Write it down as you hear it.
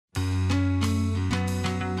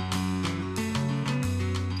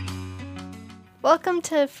Welcome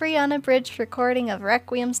to a free unabridged recording of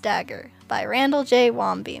Requiem's Dagger by Randall J.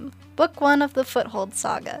 Wambeam, Book 1 of the Foothold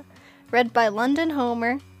Saga, read by London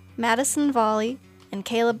Homer, Madison Volley, and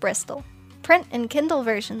Caleb Bristol. Print and Kindle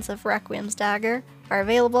versions of Requiem's Dagger are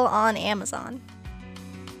available on Amazon.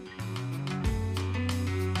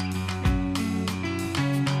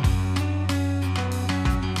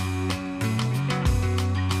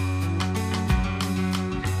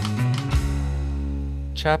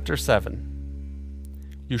 Chapter 7.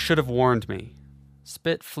 You should have warned me.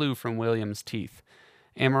 Spit flew from William's teeth.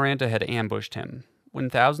 Amaranta had ambushed him. When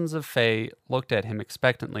thousands of Fae looked at him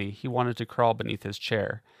expectantly, he wanted to crawl beneath his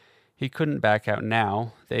chair. He couldn't back out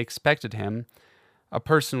now. They expected him, a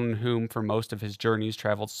person whom for most of his journeys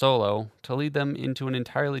traveled solo, to lead them into an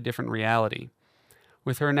entirely different reality.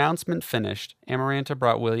 With her announcement finished, Amaranta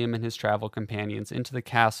brought William and his travel companions into the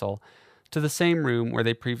castle, to the same room where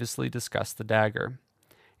they previously discussed the dagger.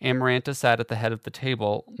 Amaranta sat at the head of the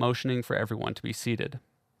table, motioning for everyone to be seated.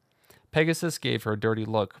 Pegasus gave her a dirty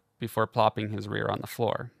look before plopping his rear on the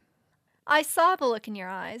floor. I saw the look in your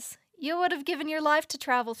eyes. You would have given your life to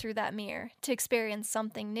travel through that mirror, to experience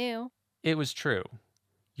something new. It was true.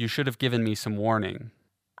 You should have given me some warning.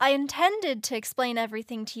 I intended to explain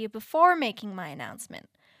everything to you before making my announcement.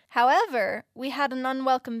 However, we had an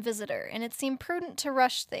unwelcome visitor, and it seemed prudent to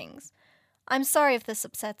rush things. I'm sorry if this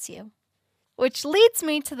upsets you. Which leads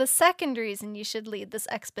me to the second reason you should lead this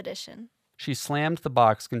expedition. She slammed the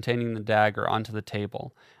box containing the dagger onto the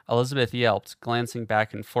table. Elizabeth yelped, glancing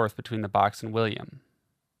back and forth between the box and William.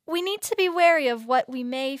 We need to be wary of what we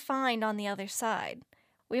may find on the other side.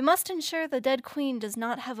 We must ensure the dead queen does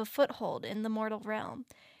not have a foothold in the mortal realm,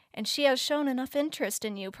 and she has shown enough interest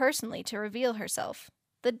in you personally to reveal herself.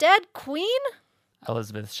 The dead queen?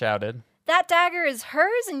 Elizabeth shouted. That dagger is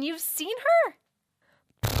hers and you've seen her?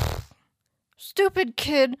 Stupid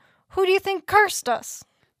kid, who do you think cursed us?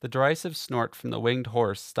 The derisive snort from the winged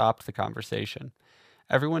horse stopped the conversation.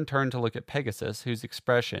 Everyone turned to look at Pegasus, whose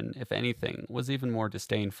expression, if anything, was even more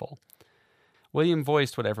disdainful. William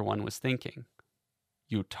voiced what everyone was thinking.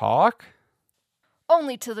 You talk?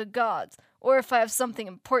 Only to the gods, or if I have something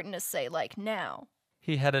important to say, like now.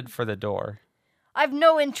 He headed for the door. I've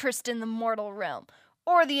no interest in the mortal realm,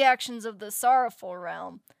 or the actions of the sorrowful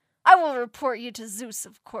realm. I will report you to Zeus,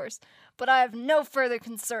 of course, but I have no further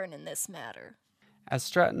concern in this matter. As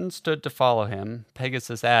Stratton stood to follow him,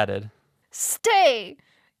 Pegasus added, Stay!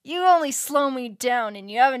 You only slow me down,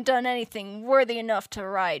 and you haven't done anything worthy enough to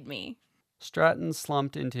ride me. Stratton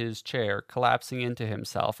slumped into his chair, collapsing into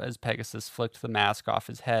himself as Pegasus flicked the mask off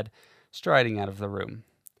his head, striding out of the room.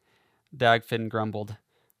 Dagfinn grumbled,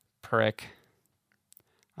 Prick.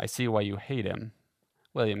 I see why you hate him,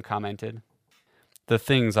 William commented. The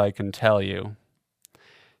things I can tell you.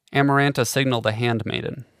 Amaranta signaled a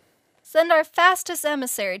handmaiden. Send our fastest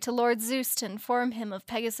emissary to Lord Zeus to inform him of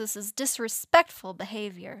Pegasus's disrespectful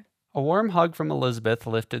behavior. A warm hug from Elizabeth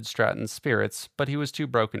lifted Stratton's spirits, but he was too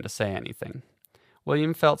broken to say anything.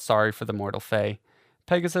 William felt sorry for the mortal Fae.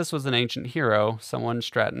 Pegasus was an ancient hero, someone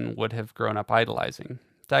Stratton would have grown up idolizing.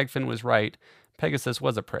 Dagfinn was right. Pegasus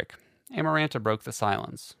was a prick. Amaranta broke the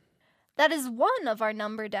silence. That is one of our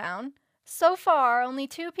number down. So far, only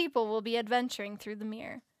 2 people will be adventuring through the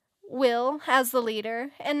mirror. Will, as the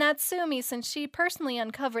leader, and Natsumi, since she personally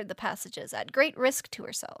uncovered the passages at great risk to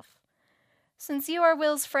herself. Since you are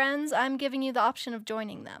Will's friends, I'm giving you the option of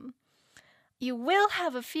joining them. You will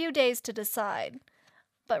have a few days to decide,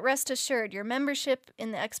 but rest assured your membership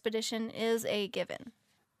in the expedition is a given.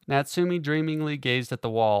 Natsumi dreamingly gazed at the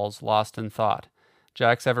walls, lost in thought.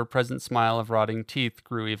 Jack's ever-present smile of rotting teeth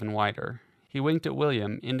grew even wider. He winked at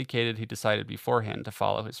William, indicated he decided beforehand to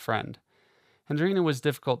follow his friend. Hendrina was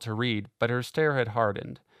difficult to read, but her stare had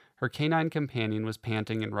hardened. Her canine companion was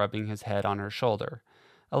panting and rubbing his head on her shoulder.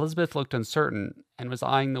 Elizabeth looked uncertain and was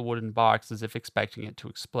eyeing the wooden box as if expecting it to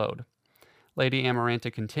explode. Lady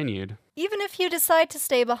Amaranta continued, Even if you decide to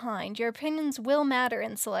stay behind, your opinions will matter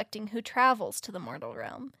in selecting who travels to the mortal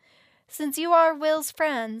realm. Since you are Will's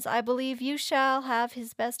friends, I believe you shall have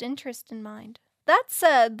his best interest in mind. That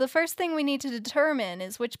said, the first thing we need to determine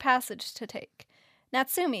is which passage to take.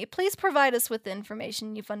 Natsumi, please provide us with the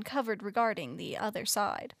information you've uncovered regarding the other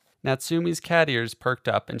side. Natsumi's cat ears perked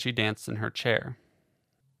up and she danced in her chair.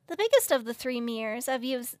 The biggest of the 3 mirrors, as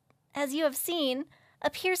you have seen,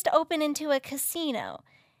 appears to open into a casino.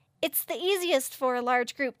 It's the easiest for a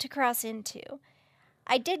large group to cross into.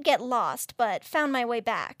 I did get lost, but found my way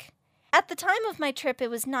back. At the time of my trip, it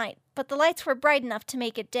was night, but the lights were bright enough to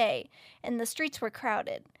make it day, and the streets were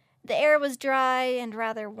crowded. The air was dry and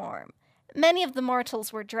rather warm. Many of the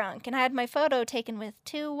mortals were drunk, and I had my photo taken with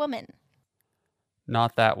 2 women.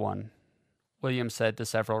 Not that one. William said to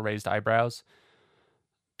several raised eyebrows.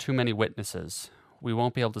 Too many witnesses. We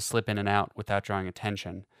won't be able to slip in and out without drawing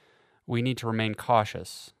attention. We need to remain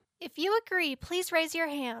cautious. If you agree, please raise your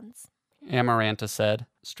hands. Amaranta said.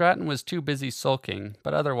 Stratton was too busy sulking,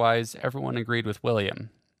 but otherwise everyone agreed with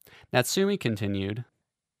William. Natsumi continued.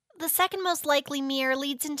 The second most likely mirror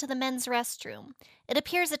leads into the men's restroom. It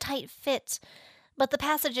appears a tight fit, but the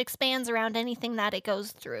passage expands around anything that it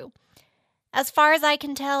goes through. As far as I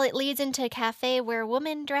can tell, it leads into a cafe where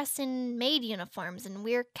women dress in maid uniforms and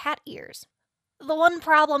wear cat ears. The one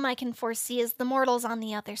problem I can foresee is the mortals on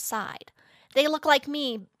the other side. They look like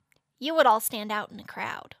me. You would all stand out in a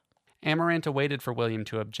crowd. Amaranta waited for William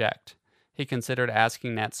to object. He considered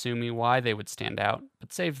asking Natsumi why they would stand out,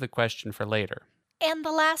 but saved the question for later. And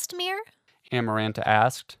the last mirror? Amaranta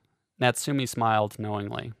asked. Natsumi smiled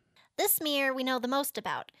knowingly. This mirror we know the most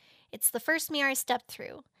about. It's the first mirror I stepped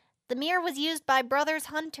through. The mirror was used by Brothers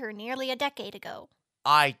Hunter nearly a decade ago.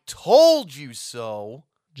 I told you so!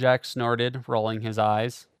 Jack snorted, rolling his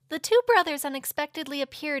eyes. The two brothers unexpectedly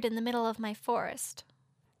appeared in the middle of my forest.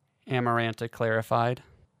 Amaranta clarified.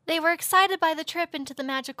 They were excited by the trip into the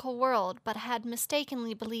magical world, but had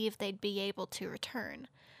mistakenly believed they'd be able to return.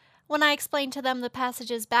 When I explained to them the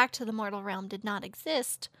passages back to the mortal realm did not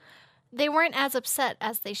exist, they weren't as upset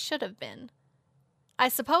as they should have been. I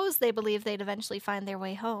suppose they believed they'd eventually find their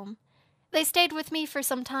way home. They stayed with me for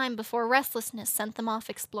some time before restlessness sent them off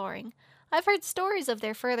exploring. I've heard stories of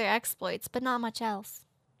their further exploits, but not much else.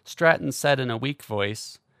 Stratton said in a weak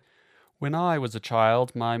voice, When I was a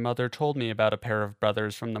child, my mother told me about a pair of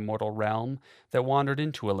brothers from the mortal realm that wandered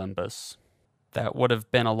into Olympus. That would have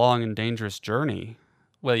been a long and dangerous journey,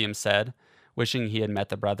 William said, wishing he had met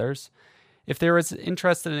the brothers. If they were as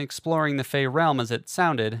interested in exploring the Fey realm as it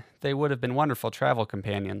sounded, they would have been wonderful travel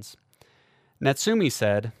companions. Natsumi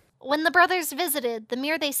said, When the brothers visited, the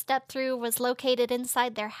mirror they stepped through was located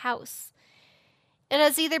inside their house. It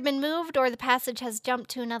has either been moved or the passage has jumped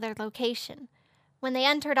to another location. When they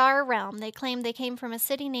entered our realm, they claimed they came from a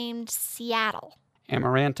city named Seattle.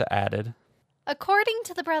 Amaranta added. According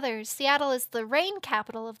to the brothers, Seattle is the rain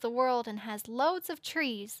capital of the world and has loads of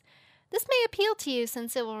trees. This may appeal to you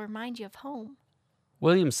since it will remind you of home.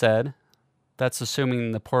 William said, That's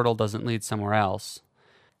assuming the portal doesn't lead somewhere else.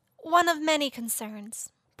 One of many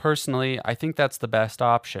concerns. Personally, I think that's the best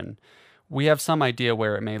option. We have some idea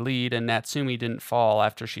where it may lead, and Natsumi didn't fall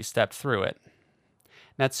after she stepped through it.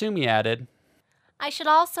 Natsumi added, I should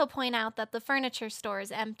also point out that the furniture store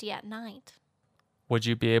is empty at night. Would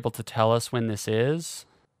you be able to tell us when this is?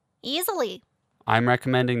 Easily. I'm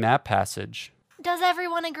recommending that passage. Does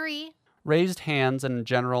everyone agree? Raised hands and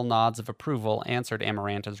general nods of approval answered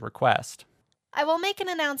Amaranta's request. I will make an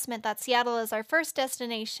announcement that Seattle is our first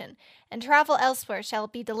destination, and travel elsewhere shall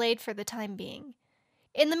be delayed for the time being.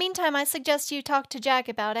 In the meantime, I suggest you talk to Jack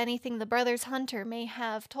about anything the brothers Hunter may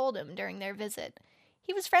have told him during their visit.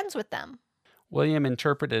 He was friends with them. William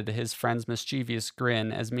interpreted his friend's mischievous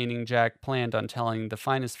grin as meaning Jack planned on telling the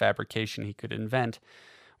finest fabrication he could invent,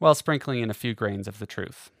 while sprinkling in a few grains of the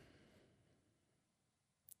truth.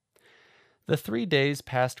 The 3 days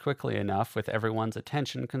passed quickly enough with everyone's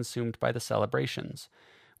attention consumed by the celebrations.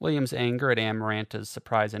 William's anger at Amaranta's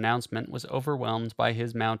surprise announcement was overwhelmed by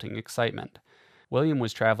his mounting excitement. William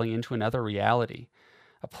was traveling into another reality,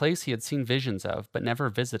 a place he had seen visions of but never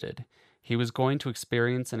visited. He was going to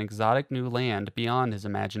experience an exotic new land beyond his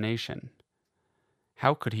imagination.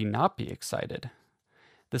 How could he not be excited?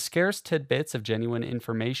 The scarce tidbits of genuine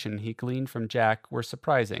information he gleaned from Jack were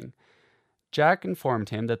surprising. Jack informed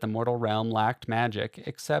him that the mortal realm lacked magic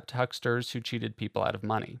except hucksters who cheated people out of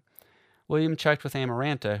money. William checked with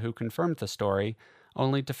Amaranta, who confirmed the story,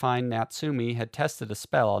 only to find Natsumi had tested a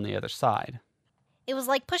spell on the other side. It was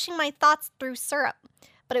like pushing my thoughts through syrup,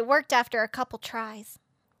 but it worked after a couple tries.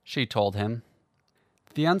 She told him.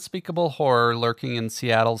 The unspeakable horror lurking in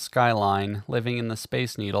Seattle's skyline, living in the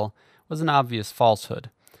Space Needle, was an obvious falsehood.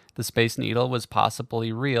 The Space Needle was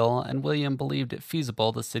possibly real, and William believed it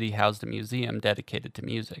feasible the city housed a museum dedicated to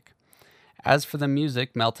music. As for the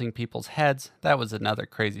music melting people's heads, that was another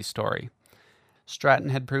crazy story. Stratton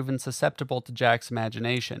had proven susceptible to Jack's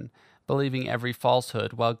imagination, believing every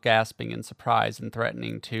falsehood while gasping in surprise and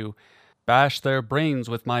threatening to bash their brains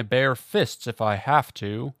with my bare fists if I have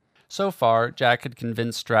to. So far, Jack had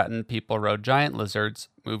convinced Stratton people rode giant lizards,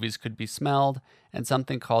 movies could be smelled, and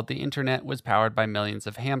something called the Internet was powered by millions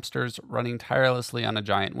of hamsters running tirelessly on a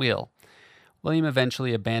giant wheel. William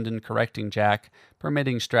eventually abandoned correcting Jack,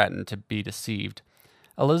 permitting Stratton to be deceived.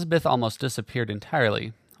 Elizabeth almost disappeared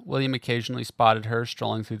entirely. William occasionally spotted her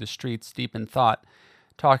strolling through the streets deep in thought,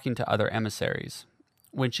 talking to other emissaries.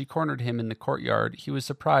 When she cornered him in the courtyard, he was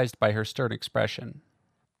surprised by her stern expression.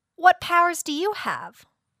 What powers do you have?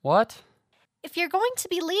 What? If you're going to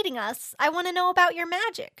be leading us, I want to know about your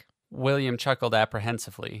magic. William chuckled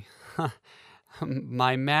apprehensively.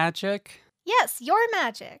 My magic? Yes, your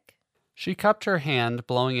magic. She cupped her hand,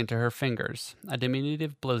 blowing into her fingers. A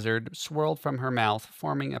diminutive blizzard swirled from her mouth,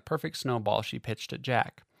 forming a perfect snowball she pitched at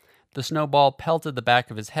Jack. The snowball pelted the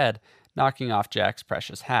back of his head, knocking off Jack's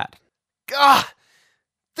precious hat. Gah!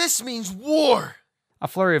 This means war! A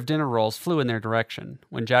flurry of dinner rolls flew in their direction.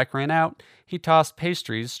 When Jack ran out, he tossed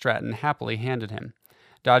pastries Stratton happily handed him.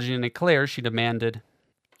 Dodging an eclair, she demanded,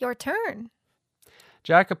 Your turn.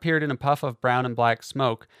 Jack appeared in a puff of brown and black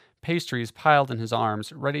smoke, pastries piled in his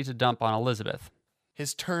arms, ready to dump on Elizabeth.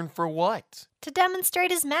 His turn for what? To demonstrate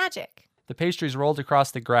his magic. The pastries rolled across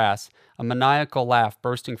the grass, a maniacal laugh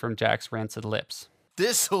bursting from Jack's rancid lips.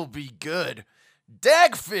 This'll be good.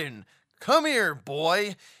 Dagfin, come here,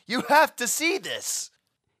 boy. You have to see this.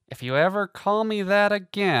 If you ever call me that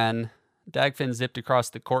again... Dagfin zipped across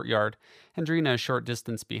the courtyard, Hendrina a short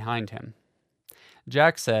distance behind him.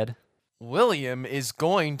 Jack said, William is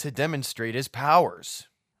going to demonstrate his powers.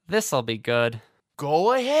 This'll be good.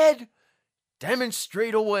 Go ahead.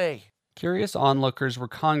 Demonstrate away. Curious onlookers were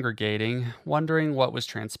congregating, wondering what was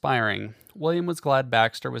transpiring. William was glad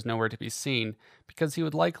Baxter was nowhere to be seen, because he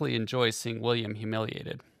would likely enjoy seeing William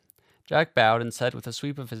humiliated. Jack bowed and said with a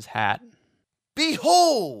sweep of his hat,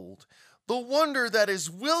 Behold! The wonder that is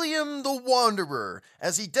William the Wanderer,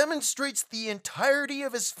 as he demonstrates the entirety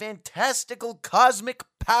of his fantastical cosmic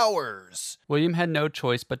powers. William had no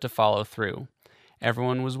choice but to follow through.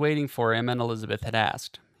 Everyone was waiting for him, and Elizabeth had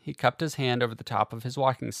asked. He cupped his hand over the top of his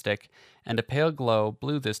walking stick, and a pale glow,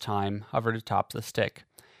 blue this time, hovered atop the stick.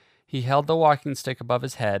 He held the walking stick above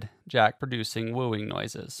his head, Jack producing wooing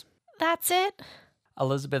noises. That's it?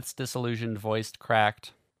 Elizabeth's disillusioned voice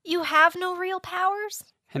cracked. You have no real powers?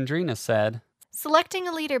 Hendrina said, Selecting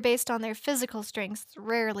a leader based on their physical strengths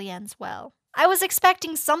rarely ends well. I was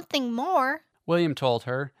expecting something more. William told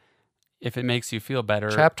her, If it makes you feel better,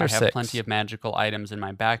 Chapter I have 6. plenty of magical items in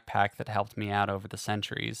my backpack that helped me out over the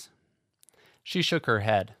centuries. She shook her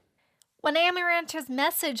head. When Amaranta's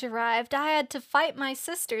message arrived, I had to fight my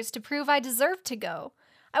sisters to prove I deserved to go.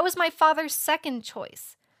 I was my father's second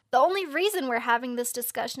choice. The only reason we're having this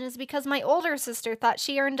discussion is because my older sister thought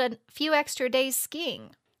she earned a few extra days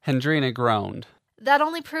skiing. Hendrina groaned. That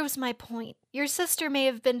only proves my point. Your sister may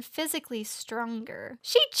have been physically stronger.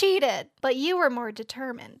 She cheated, but you were more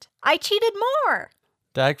determined. I cheated more.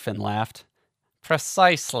 Dagfin laughed.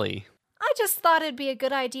 Precisely. I just thought it'd be a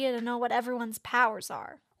good idea to know what everyone's powers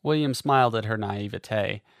are. William smiled at her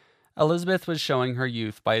naivete. Elizabeth was showing her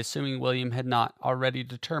youth by assuming William had not already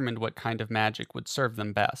determined what kind of magic would serve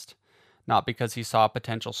them best. Not because he saw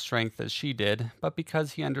potential strength as she did, but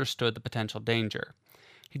because he understood the potential danger.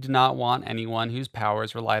 He did not want anyone whose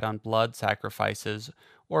powers relied on blood sacrifices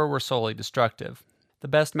or were solely destructive. The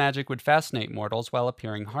best magic would fascinate mortals while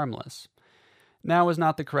appearing harmless. Now was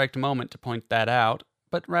not the correct moment to point that out,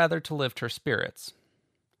 but rather to lift her spirits.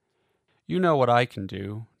 You know what I can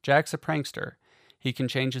do. Jack's a prankster. He can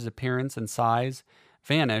change his appearance and size,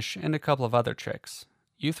 vanish, and a couple of other tricks.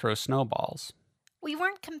 You throw snowballs. We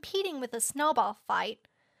weren't competing with a snowball fight.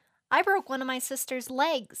 I broke one of my sister's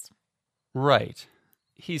legs. Right,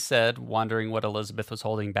 he said, wondering what Elizabeth was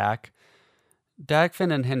holding back.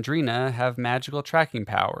 Dagfin and Hendrina have magical tracking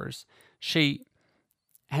powers.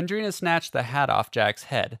 Hendrina snatched the hat off Jack's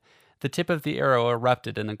head. The tip of the arrow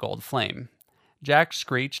erupted in a gold flame. Jack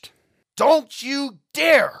screeched, Don't you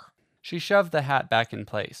dare! She shoved the hat back in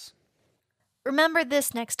place. Remember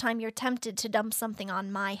this next time you're tempted to dump something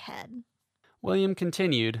on my head. William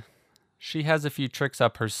continued, She has a few tricks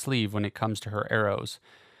up her sleeve when it comes to her arrows.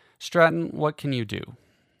 Stratton, what can you do?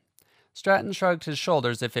 Stratton shrugged his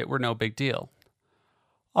shoulders if it were no big deal.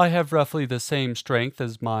 I have roughly the same strength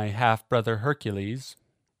as my half-brother Hercules.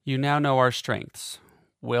 You now know our strengths.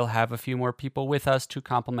 We'll have a few more people with us to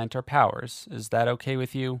complement our powers. Is that okay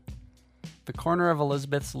with you? The corner of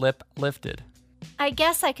Elizabeth's lip lifted. I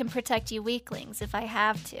guess I can protect you weaklings if I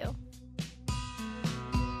have to.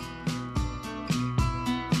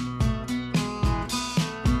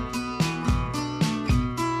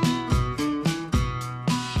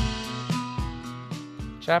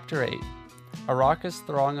 Chapter 8. A raucous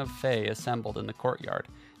throng of Fae assembled in the courtyard,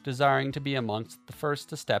 desiring to be amongst the first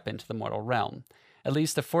to step into the mortal realm. At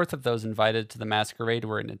least a fourth of those invited to the masquerade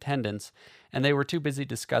were in attendance, and they were too busy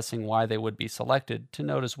discussing why they would be selected to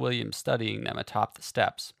notice William studying them atop the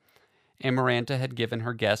steps. Amaranta had given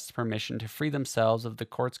her guests permission to free themselves of the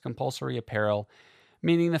court's compulsory apparel,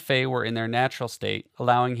 meaning the Fae were in their natural state,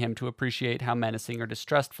 allowing him to appreciate how menacing or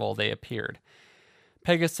distrustful they appeared.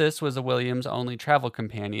 Pegasus was a William's only travel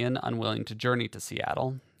companion, unwilling to journey to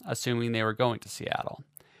Seattle, assuming they were going to Seattle.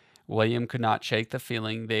 William could not shake the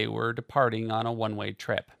feeling they were departing on a one-way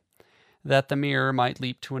trip, that the mirror might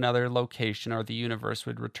leap to another location or the universe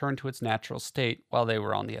would return to its natural state while they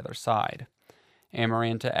were on the other side.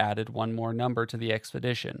 Amaranta added one more number to the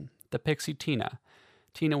expedition, the pixie Tina.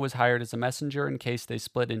 Tina was hired as a messenger in case they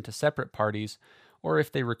split into separate parties, or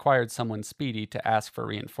if they required someone speedy to ask for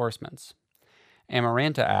reinforcements.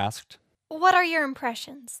 Amaranta asked, "What are your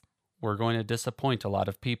impressions?" "We're going to disappoint a lot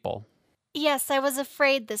of people." "Yes, I was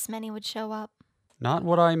afraid this many would show up." "Not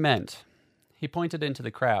what I meant." He pointed into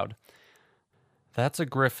the crowd. "That's a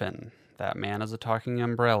griffin. That man is a talking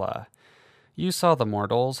umbrella. You saw the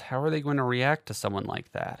mortals. How are they going to react to someone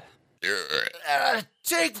like that?"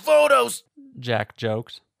 Take photos! Jack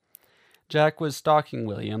joked. Jack was stalking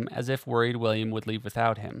William, as if worried William would leave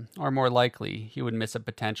without him, or more likely, he would miss a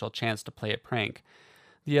potential chance to play a prank.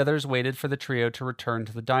 The others waited for the trio to return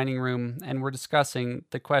to the dining room and were discussing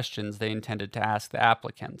the questions they intended to ask the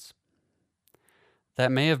applicants.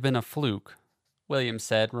 "That may have been a fluke," William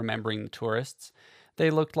said, remembering the tourists. They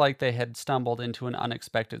looked like they had stumbled into an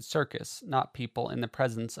unexpected circus, not people in the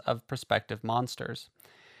presence of prospective monsters.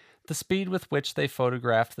 The speed with which they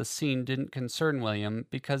photographed the scene didn't concern William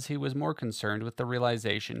because he was more concerned with the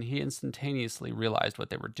realization he instantaneously realized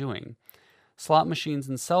what they were doing. Slot machines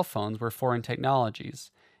and cell phones were foreign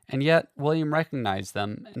technologies, and yet William recognized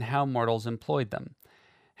them and how mortals employed them.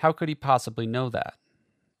 How could he possibly know that?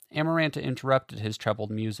 Amaranta interrupted his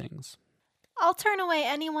troubled musings. "I'll turn away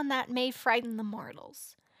anyone that may frighten the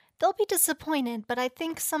mortals. They'll be disappointed, but I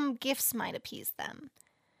think some gifts might appease them.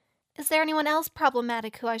 Is there anyone else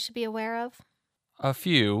problematic who I should be aware of?" "A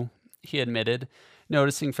few," he admitted,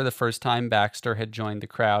 noticing for the first time Baxter had joined the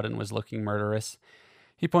crowd and was looking murderous.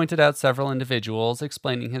 He pointed out several individuals,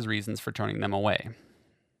 explaining his reasons for turning them away.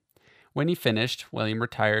 When he finished, William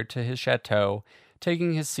retired to his chateau,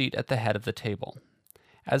 taking his seat at the head of the table.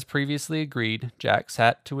 As previously agreed, Jack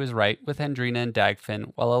sat to his right with Andrina and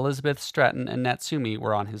Dagfin, while Elizabeth, Stratton, and Natsumi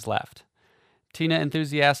were on his left. Tina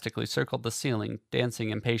enthusiastically circled the ceiling, dancing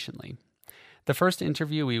impatiently. The first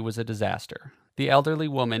interviewee was a disaster. The elderly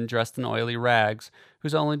woman, dressed in oily rags,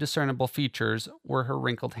 whose only discernible features were her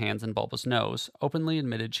wrinkled hands and bulbous nose, openly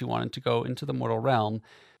admitted she wanted to go into the mortal realm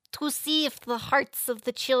 "To see if the hearts of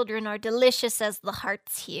the children are delicious as the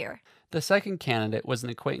hearts here." The second candidate was an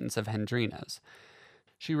acquaintance of Hendrina's.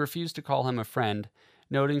 She refused to call him a friend,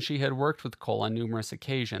 noting she had worked with Cole on numerous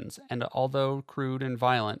occasions, and although crude and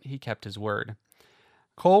violent, he kept his word.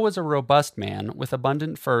 Cole was a robust man, with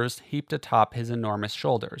abundant furs heaped atop his enormous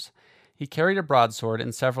shoulders. He carried a broadsword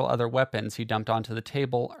and several other weapons he dumped onto the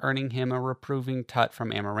table, earning him a reproving tut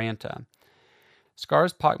from Amaranta.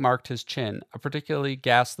 Scars pockmarked his chin, a particularly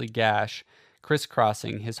ghastly gash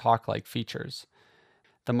crisscrossing his hawk-like features.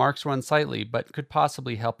 The marks were unsightly, but could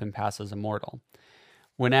possibly help him pass as a mortal.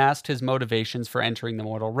 When asked his motivations for entering the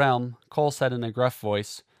mortal realm, Cole said in a gruff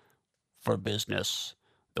voice, "For business.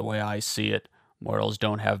 The way I see it, mortals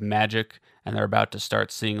don't have magic, and they're about to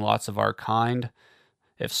start seeing lots of our kind.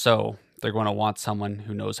 If so, they're going to want someone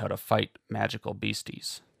who knows how to fight magical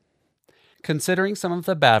beasties." Considering some of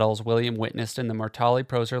the battles William witnessed in the Mortali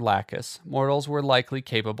Proser Lacus, mortals were likely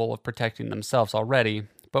capable of protecting themselves already,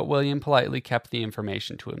 but William politely kept the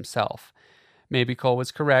information to himself. Maybe Cole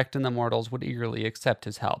was correct and the mortals would eagerly accept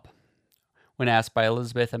his help. When asked by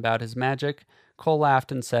Elizabeth about his magic, Cole laughed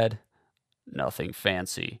and said, "Nothing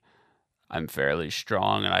fancy. I'm fairly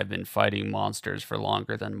strong and I've been fighting monsters for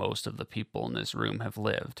longer than most of the people in this room have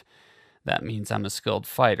lived. That means I'm a skilled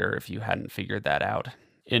fighter if you hadn't figured that out.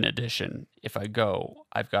 In addition, if I go,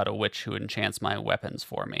 I've got a witch who enchants my weapons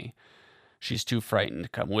for me. She's too frightened to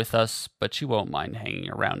come with us, but she won't mind hanging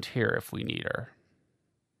around here if we need her."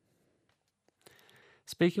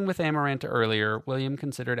 Speaking with Amaranta earlier, William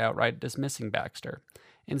considered outright dismissing Baxter.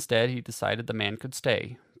 Instead, he decided the man could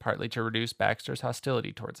stay, partly to reduce Baxter's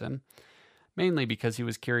hostility towards him, mainly because he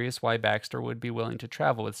was curious why Baxter would be willing to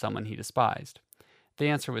travel with someone he despised. The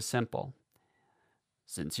answer was simple.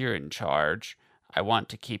 "Since you're in charge, I want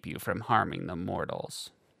to keep you from harming the mortals."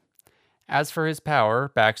 As for his power,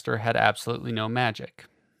 Baxter had absolutely no magic.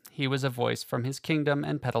 He was a voice from his kingdom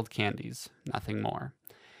and peddled candies, nothing more.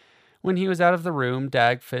 When he was out of the room,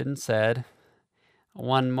 Dagfin said,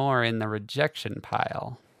 "One more in the rejection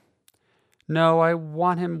pile." "No, I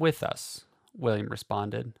want him with us," William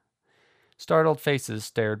responded. Startled faces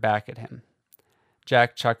stared back at him.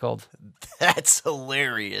 Jack chuckled. That's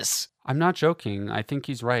hilarious. I'm not joking. I think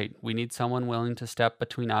he's right. We need someone willing to step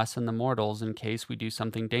between us and the mortals in case we do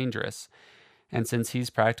something dangerous. And since he's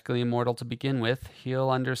practically immortal to begin with, he'll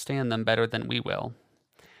understand them better than we will.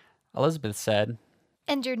 Elizabeth said,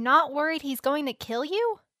 And you're not worried he's going to kill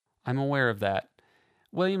you? I'm aware of that.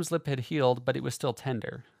 William's lip had healed, but it was still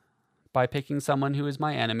tender. By picking someone who is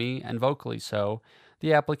my enemy, and vocally so,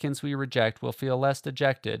 the applicants we reject will feel less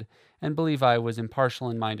dejected and believe I was impartial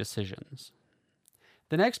in my decisions.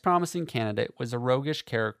 The next promising candidate was a roguish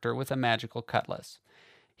character with a magical cutlass.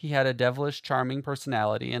 He had a devilish, charming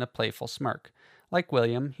personality and a playful smirk. Like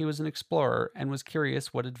William, he was an explorer and was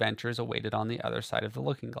curious what adventures awaited on the other side of the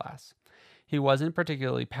looking glass. He wasn't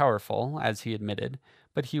particularly powerful, as he admitted,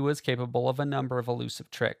 but he was capable of a number of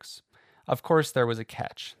elusive tricks. Of course, there was a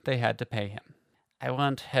catch. They had to pay him. I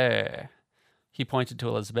want her. He pointed to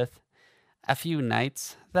Elizabeth. A few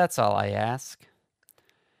nights, that's all I ask.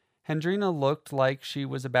 Hendrina looked like she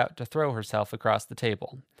was about to throw herself across the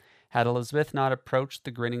table. Had Elizabeth not approached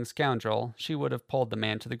the grinning scoundrel, she would have pulled the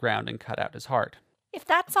man to the ground and cut out his heart. If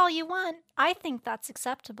that's all you want, I think that's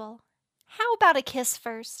acceptable. How about a kiss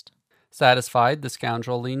first? Satisfied, the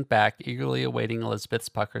scoundrel leaned back, eagerly awaiting Elizabeth's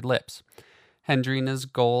puckered lips. Hendrina's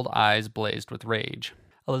gold eyes blazed with rage.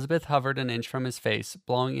 Elizabeth hovered an inch from his face,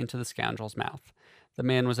 blowing into the scoundrel's mouth. The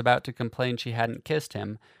man was about to complain she hadn't kissed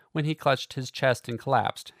him when he clutched his chest and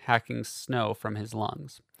collapsed, hacking snow from his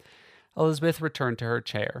lungs. Elizabeth returned to her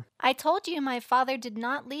chair. I told you my father did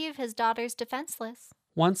not leave his daughters defenseless.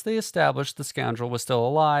 Once they established the scoundrel was still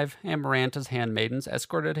alive, Amaranta's handmaidens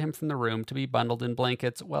escorted him from the room to be bundled in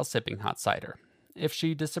blankets while sipping hot cider. If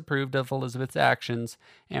she disapproved of Elizabeth's actions,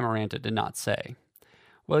 Amaranta did not say.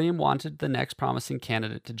 William wanted the next promising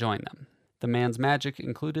candidate to join them. The man's magic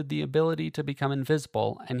included the ability to become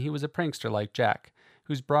invisible, and he was a prankster like Jack,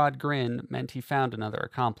 whose broad grin meant he found another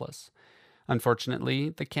accomplice. Unfortunately,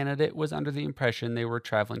 the candidate was under the impression they were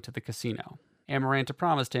traveling to the casino. Amaranta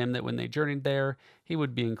promised him that when they journeyed there, he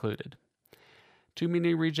would be included. Too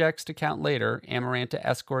many rejects to count later, Amaranta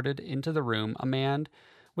escorted into the room a man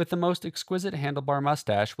with the most exquisite handlebar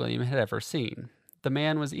mustache William had ever seen. The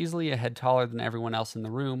man was easily a head taller than everyone else in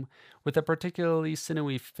the room, with a particularly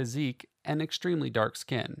sinewy physique and extremely dark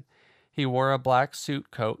skin. He wore a black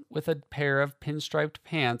suit coat with a pair of pinstriped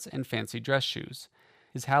pants and fancy dress shoes.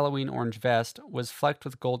 His Halloween orange vest was flecked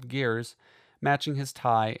with gold gears, matching his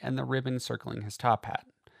tie and the ribbon circling his top hat.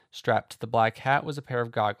 Strapped to the black hat was a pair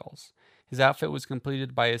of goggles. His outfit was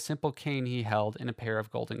completed by a simple cane he held in a pair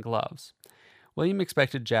of golden gloves. William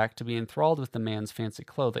expected Jack to be enthralled with the man's fancy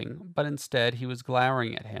clothing, but instead he was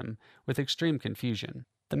glowering at him with extreme confusion.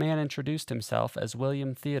 The man introduced himself as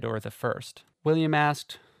William Theodore I. William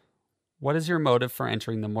asked, "What is your motive for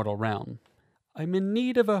entering the mortal realm?" "I'm in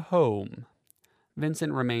need of a home."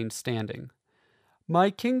 Vincent remained standing. "My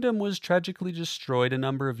kingdom was tragically destroyed a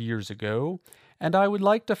number of years ago, and I would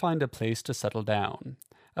like to find a place to settle down.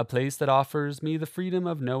 A place that offers me the freedom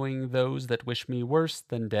of knowing those that wish me worse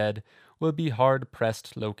than dead will be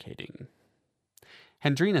hard-pressed locating."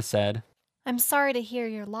 Hendrina said, I'm sorry to hear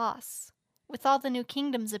your loss. With all the new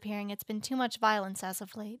kingdoms appearing, it's been too much violence as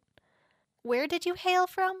of late. Where did you hail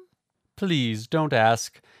from? "Please, don't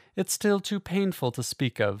ask. It's still too painful to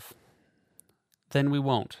speak of." "Then we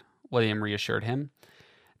won't," William reassured him.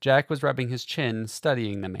 Jack was rubbing his chin,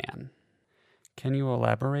 studying the man. "Can you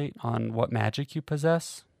elaborate on what magic you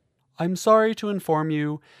possess?" "I'm sorry to inform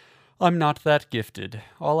you, I'm not that gifted.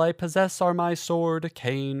 All I possess are my sword,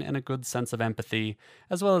 cane, and a good sense of empathy,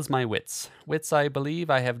 as well as my wits. Wits I believe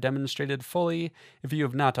I have demonstrated fully, if you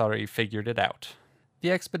have not already figured it out." The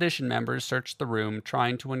expedition members searched the room,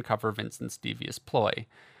 trying to uncover Vincent's devious ploy.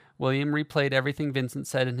 William replayed everything Vincent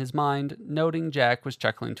said in his mind, noting Jack was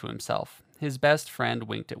chuckling to himself. His best friend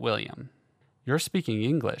winked at William. "You're speaking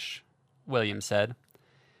English," William said.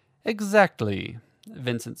 "Exactly,"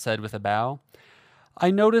 Vincent said with a bow. "I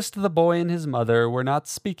noticed the boy and his mother were not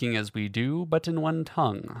speaking as we do, but in one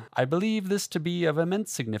tongue. I believe this to be of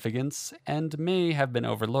immense significance, and may have been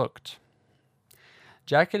overlooked."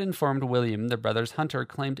 Jack had informed William the brothers Hunter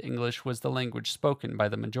claimed English was the language spoken by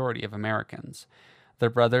the majority of Americans. The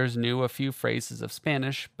brothers knew a few phrases of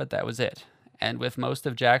Spanish, but that was it. And with most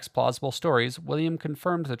of Jack's plausible stories, William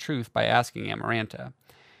confirmed the truth by asking Amaranta.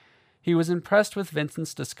 He was impressed with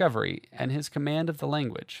Vincent's discovery and his command of the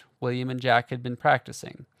language. William and Jack had been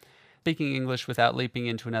practicing. Speaking English without leaping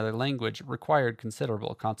into another language required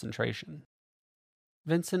considerable concentration.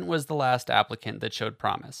 Vincent was the last applicant that showed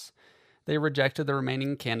promise. They rejected the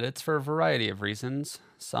remaining candidates for a variety of reasons.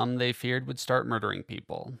 Some they feared would start murdering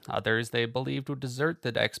people. Others they believed would desert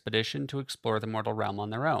the expedition to explore the mortal realm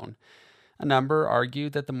on their own. A number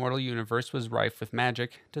argued that the mortal universe was rife with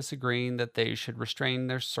magic, disagreeing that they should restrain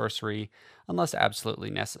their sorcery unless absolutely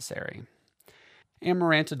necessary.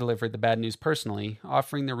 Amaranta delivered the bad news personally,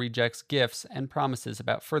 offering the rejects gifts and promises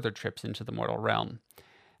about further trips into the mortal realm.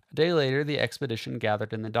 A day later, the expedition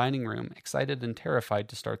gathered in the dining room, excited and terrified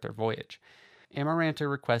to start their voyage. Amaranta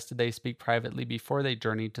requested they speak privately before they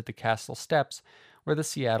journeyed to the castle steps, where the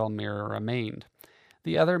Seattle mirror remained.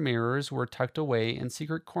 The other mirrors were tucked away in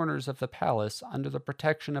secret corners of the palace under the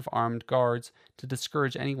protection of armed guards to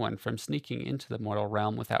discourage anyone from sneaking into the mortal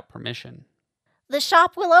realm without permission. The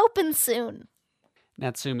shop will open soon,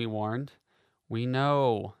 Natsumi warned. We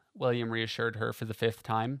know, William reassured her for the 5th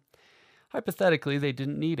time. Hypothetically, they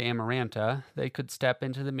didn't need Amaranta. They could step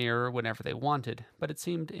into the mirror whenever they wanted, but it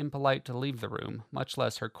seemed impolite to leave the room, much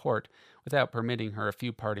less her court, without permitting her a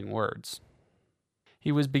few parting words.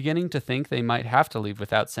 He was beginning to think they might have to leave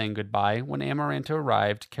without saying goodbye when Amaranta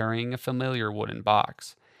arrived carrying a familiar wooden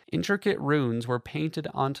box. Intricate runes were painted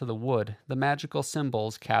onto the wood, the magical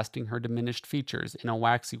symbols casting her diminished features in a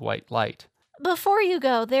waxy white light. Before you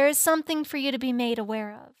go, there is something for you to be made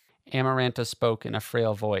aware of. Amaranta spoke in a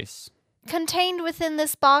frail voice. Contained within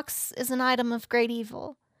this box is an item of great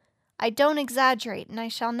evil. I don't exaggerate, and I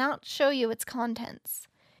shall not show you its contents.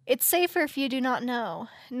 It's safer if you do not know,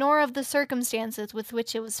 nor of the circumstances with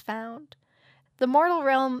which it was found. The mortal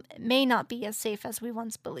realm may not be as safe as we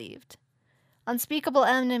once believed. Unspeakable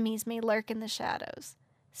enemies may lurk in the shadows.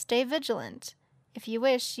 Stay vigilant. If you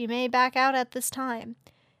wish, you may back out at this time.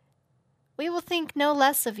 We will think no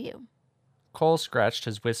less of you. Cole scratched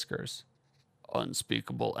his whiskers.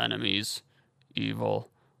 Unspeakable enemies. Evil.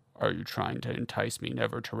 Are you trying to entice me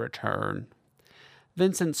never to return?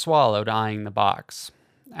 Vincent swallowed, eyeing the box.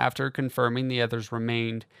 After confirming the others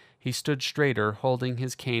remained, he stood straighter, holding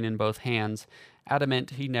his cane in both hands,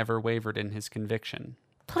 adamant he never wavered in his conviction.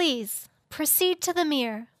 Please, proceed to the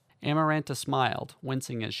mirror. Amaranta smiled,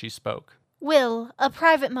 wincing as she spoke. Will, a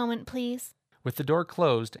private moment, please. With the door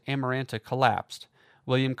closed, Amaranta collapsed.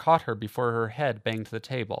 William caught her before her head banged the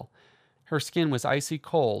table. Her skin was icy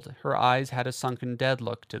cold, her eyes had a sunken dead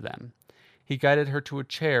look to them. He guided her to a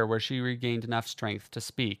chair where she regained enough strength to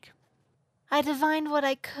speak. I divined what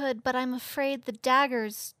I could, but I'm afraid the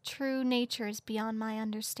dagger's true nature is beyond my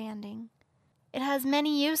understanding. It has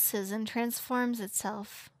many uses and transforms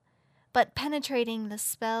itself, but penetrating the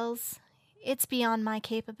spells, it's beyond my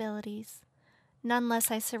capabilities. None less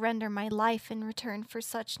I surrender my life in return for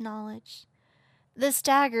such knowledge. This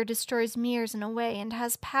dagger destroys mirrors in a way and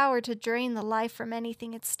has power to drain the life from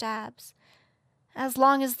anything it stabs, as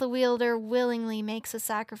long as the wielder willingly makes a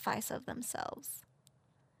sacrifice of themselves.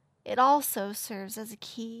 It also serves as a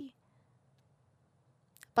key.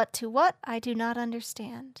 But to what, I do not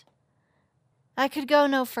understand. I could go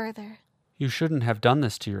no further. You shouldn't have done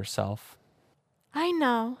this to yourself. I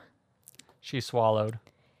know. She swallowed.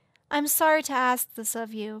 I'm sorry to ask this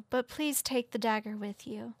of you, but please take the dagger with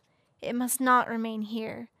you. It must not remain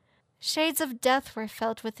here. Shades of death were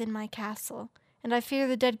felt within my castle, and I fear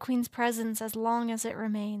the dead queen's presence as long as it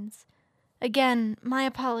remains. Again, my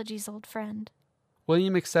apologies, old friend.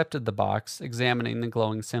 William accepted the box, examining the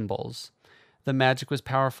glowing symbols. The magic was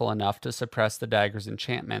powerful enough to suppress the dagger's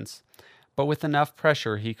enchantments, but with enough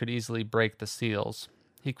pressure he could easily break the seals.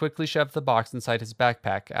 He quickly shoved the box inside his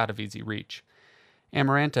backpack, out of easy reach.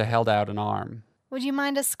 Amaranta held out an arm. Would you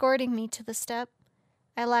mind escorting me to the step?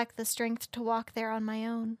 I lack the strength to walk there on my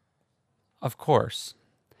own. Of course.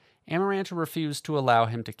 Amaranta refused to allow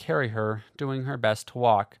him to carry her, doing her best to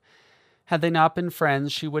walk. Had they not been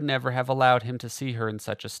friends, she would never have allowed him to see her in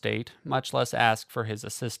such a state, much less ask for his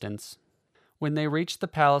assistance. When they reached the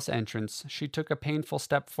palace entrance, she took a painful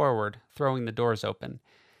step forward, throwing the doors open.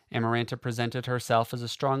 Amaranta presented herself as a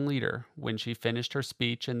strong leader. When she finished her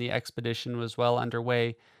speech and the expedition was well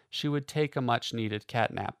underway, she would take a much-needed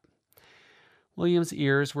catnap. William's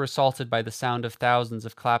ears were assaulted by the sound of thousands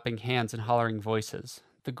of clapping hands and hollering voices.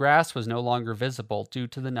 The grass was no longer visible due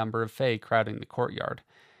to the number of Fae crowding the courtyard.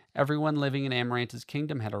 Everyone living in Amaranta's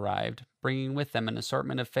kingdom had arrived, bringing with them an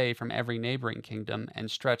assortment of Fae from every neighboring kingdom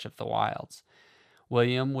and stretch of the wilds.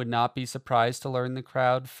 William would not be surprised to learn the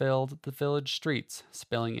crowd filled the village streets,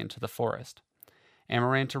 spilling into the forest.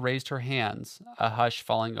 Amaranta raised her hands, a hush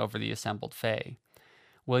falling over the assembled Fae.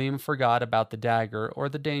 William forgot about the dagger or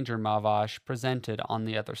the danger Mavash presented on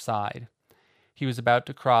the other side. He was about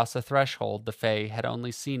to cross a threshold the Fae had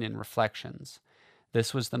only seen in reflections.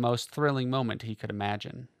 This was the most thrilling moment he could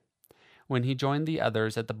imagine. When he joined the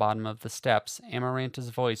others at the bottom of the steps,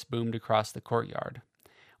 Amaranta's voice boomed across the courtyard.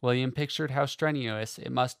 William pictured how strenuous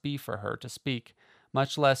it must be for her to speak,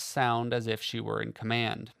 much less sound as if she were in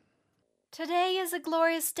command. Today is a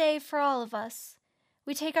glorious day for all of us.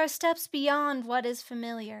 We take our steps beyond what is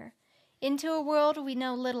familiar, into a world we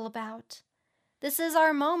know little about. This is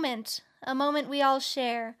our moment, a moment we all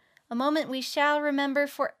share, a moment we shall remember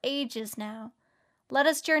for ages now. Let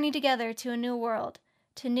us journey together to a new world,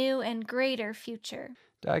 to new and greater future.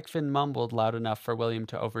 Dagfinn mumbled loud enough for William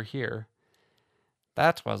to overhear.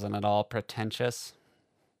 That wasn't at all pretentious.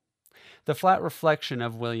 The flat reflection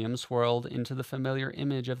of William swirled into the familiar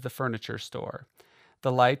image of the furniture store.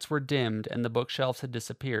 The lights were dimmed and the bookshelves had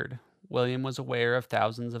disappeared. William was aware of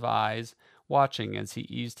thousands of eyes watching as he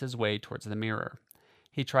eased his way towards the mirror.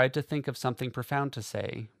 He tried to think of something profound to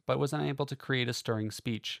say, but was unable to create a stirring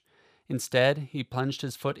speech. Instead, he plunged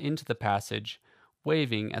his foot into the passage,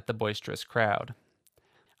 waving at the boisterous crowd.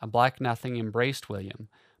 A black nothing embraced William,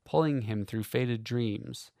 pulling him through faded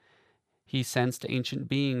dreams. He sensed ancient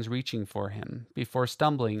beings reaching for him, before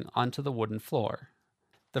stumbling onto the wooden floor.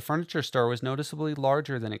 The furniture store was noticeably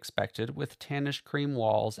larger than expected, with tannish cream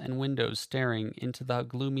walls and windows staring into the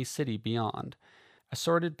gloomy city beyond.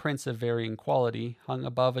 Assorted prints of varying quality hung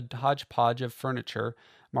above a hodgepodge of furniture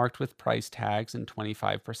marked with price tags and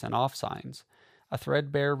 25% off signs. A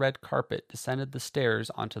threadbare red carpet descended the stairs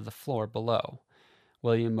onto the floor below.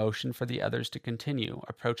 William motioned for the others to continue,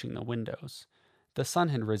 approaching the windows. The sun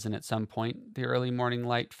had risen at some point, the early morning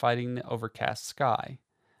light fighting the overcast sky.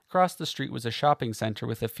 Across the street was a shopping center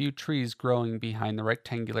with a few trees growing behind the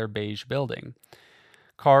rectangular beige building.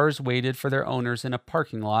 Cars waited for their owners in a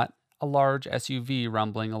parking lot, a large SUV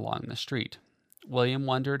rumbling along the street. William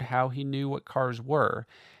wondered how he knew what cars were,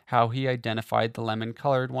 how he identified the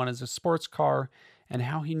lemon-colored one as a sports car, and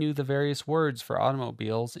how he knew the various words for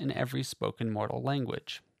automobiles in every spoken mortal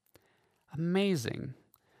language. Amazing.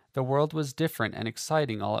 The world was different and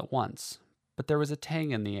exciting all at once, but there was a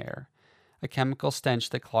tang in the air, a chemical stench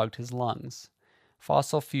that clogged his lungs,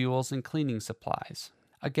 fossil fuels and cleaning supplies.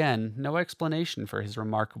 Again, no explanation for his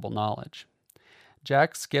remarkable knowledge.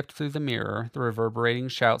 Jack skipped through the mirror, the reverberating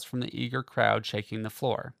shouts from the eager crowd shaking the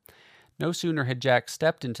floor. No sooner had Jack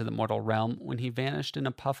stepped into the mortal realm when he vanished in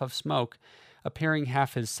a puff of smoke, appearing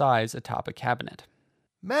half his size atop a cabinet.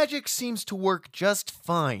 Magic seems to work just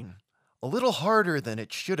fine. A little harder than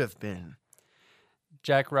it should have been.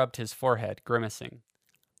 Jack rubbed his forehead, grimacing.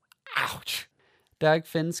 Ouch!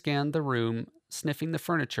 Dagfinn scanned the room, sniffing the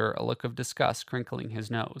furniture, a look of disgust crinkling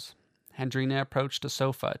his nose. Hendrina approached a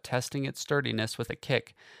sofa, testing its sturdiness with a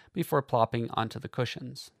kick, before plopping onto the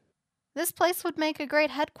cushions. This place would make a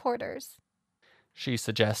great headquarters, she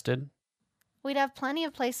suggested. We'd have plenty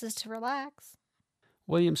of places to relax.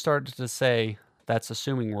 William started to say, "That's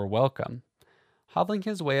assuming we're welcome." Hobbling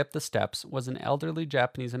his way up the steps was an elderly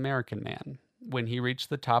Japanese-American man. When he reached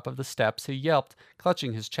the top of the steps, he yelped,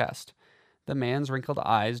 clutching his chest. The man's wrinkled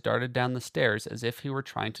eyes darted down the stairs as if he were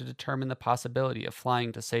trying to determine the possibility of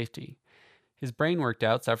flying to safety. His brain worked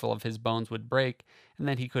out several of his bones would break, and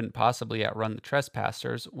that he couldn't possibly outrun the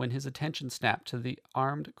trespassers, when his attention snapped to the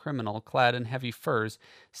armed criminal clad in heavy furs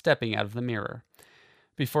stepping out of the mirror.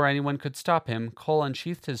 Before anyone could stop him, Cole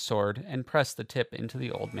unsheathed his sword and pressed the tip into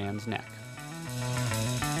the old man's neck.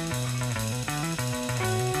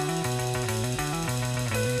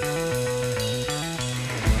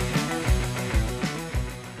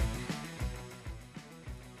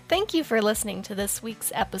 Thank you for listening to this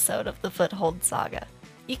week's episode of the Foothold Saga.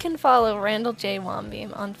 You can follow Randall J.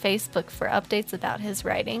 Wambeam on Facebook for updates about his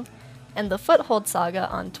writing, and the Foothold Saga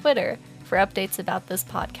on Twitter for updates about this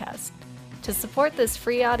podcast. To support this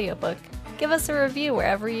free audiobook, give us a review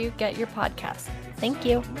wherever you get your podcasts. Thank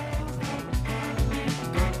you.